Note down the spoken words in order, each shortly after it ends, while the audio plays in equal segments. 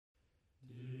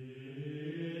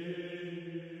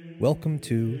Welcome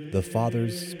to The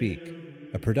Fathers Speak,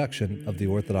 a production of the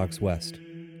Orthodox West.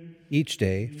 Each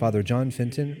day, Father John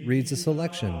Fenton reads a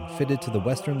selection fitted to the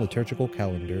Western liturgical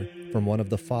calendar from one of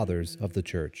the Fathers of the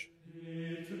Church.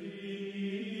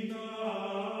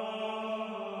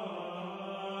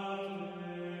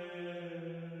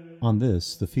 On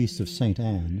this, the feast of St.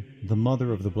 Anne, the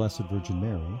mother of the Blessed Virgin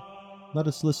Mary, let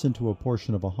us listen to a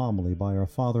portion of a homily by our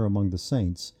Father among the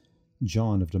Saints,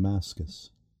 John of Damascus.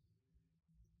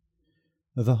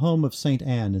 The home of St.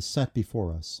 Anne is set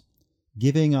before us,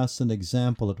 giving us an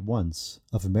example at once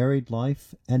of married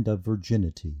life and of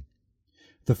virginity,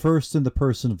 the first in the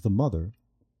person of the mother,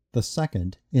 the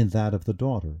second in that of the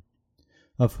daughter,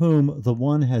 of whom the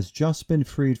one has just been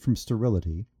freed from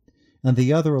sterility, and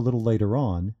the other a little later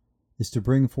on is to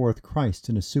bring forth Christ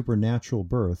in a supernatural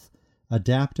birth,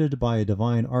 adapted by a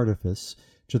divine artifice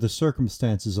to the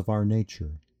circumstances of our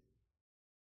nature.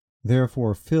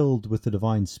 Therefore, filled with the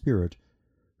divine Spirit,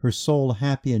 her soul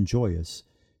happy and joyous,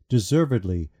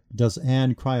 deservedly does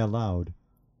Anne cry aloud,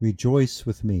 "Rejoice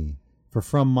with me, for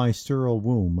from my sterile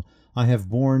womb I have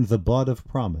borne the bud of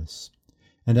promise,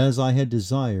 and as I had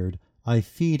desired, I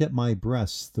feed at my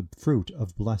breasts the fruit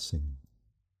of blessing.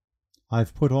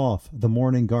 I've put off the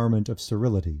mourning garment of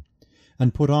sterility,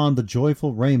 and put on the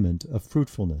joyful raiment of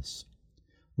fruitfulness.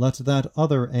 Let that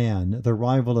other Anne, the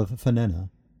rival of Fenena,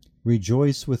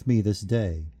 rejoice with me this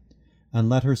day, and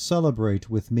let her celebrate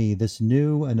with me this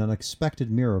new and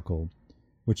unexpected miracle,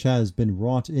 which has been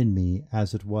wrought in me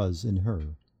as it was in her.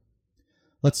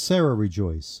 Let Sarah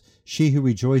rejoice, she who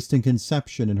rejoiced in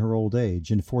conception in her old age,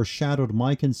 and foreshadowed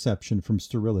my conception from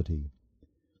sterility.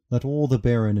 Let all the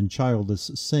barren and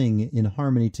childless sing in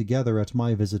harmony together at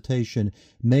my visitation,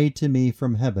 made to me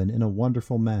from heaven in a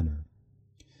wonderful manner.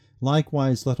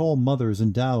 Likewise let all mothers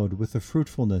endowed with the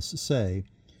fruitfulness say,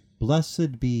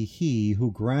 Blessed be he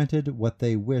who granted what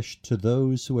they wished to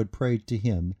those who had prayed to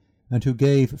him, and who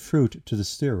gave fruit to the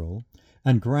sterile,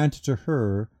 and granted to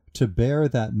her to bear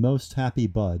that most happy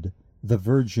bud, the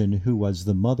Virgin who was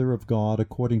the Mother of God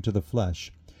according to the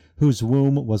flesh, whose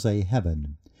womb was a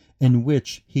heaven, in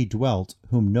which he dwelt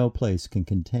whom no place can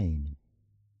contain.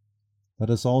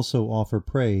 Let us also offer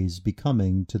praise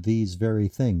becoming to these very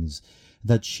things,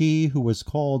 that she who was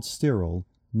called sterile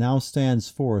now stands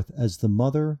forth as the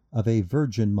mother of a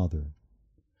virgin mother.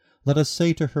 Let us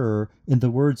say to her, in the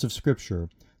words of Scripture,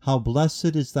 How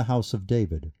blessed is the house of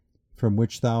David, from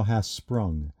which thou hast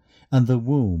sprung, and the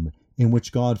womb in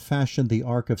which God fashioned the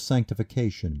ark of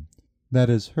sanctification, that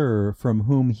is her from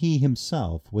whom he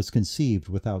himself was conceived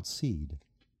without seed.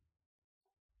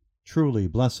 Truly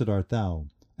blessed art thou,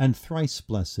 and thrice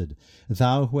blessed,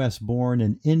 thou who hast borne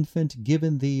an infant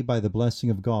given thee by the blessing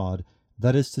of God,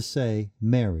 that is to say,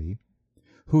 Mary,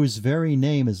 whose very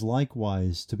name is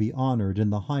likewise to be honored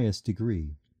in the highest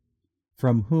degree,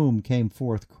 from whom came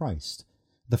forth Christ,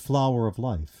 the flower of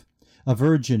life, a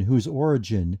virgin whose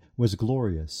origin was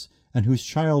glorious, and whose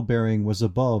childbearing was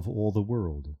above all the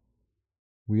world.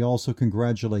 We also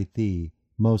congratulate thee,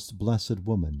 most blessed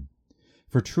woman,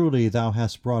 for truly thou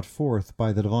hast brought forth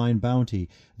by the divine bounty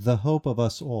the hope of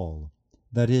us all,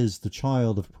 that is, the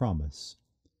child of promise.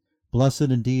 Blessed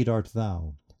indeed art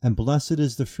thou, and blessed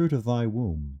is the fruit of thy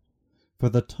womb. For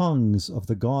the tongues of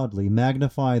the godly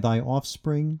magnify thy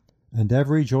offspring, and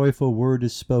every joyful word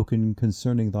is spoken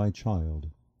concerning thy child.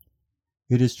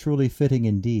 It is truly fitting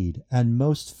indeed, and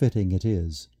most fitting it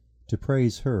is, to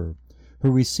praise her, who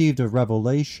received a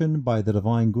revelation by the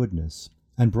divine goodness,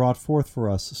 and brought forth for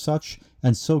us such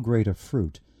and so great a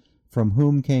fruit, from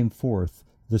whom came forth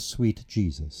the sweet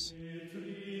Jesus.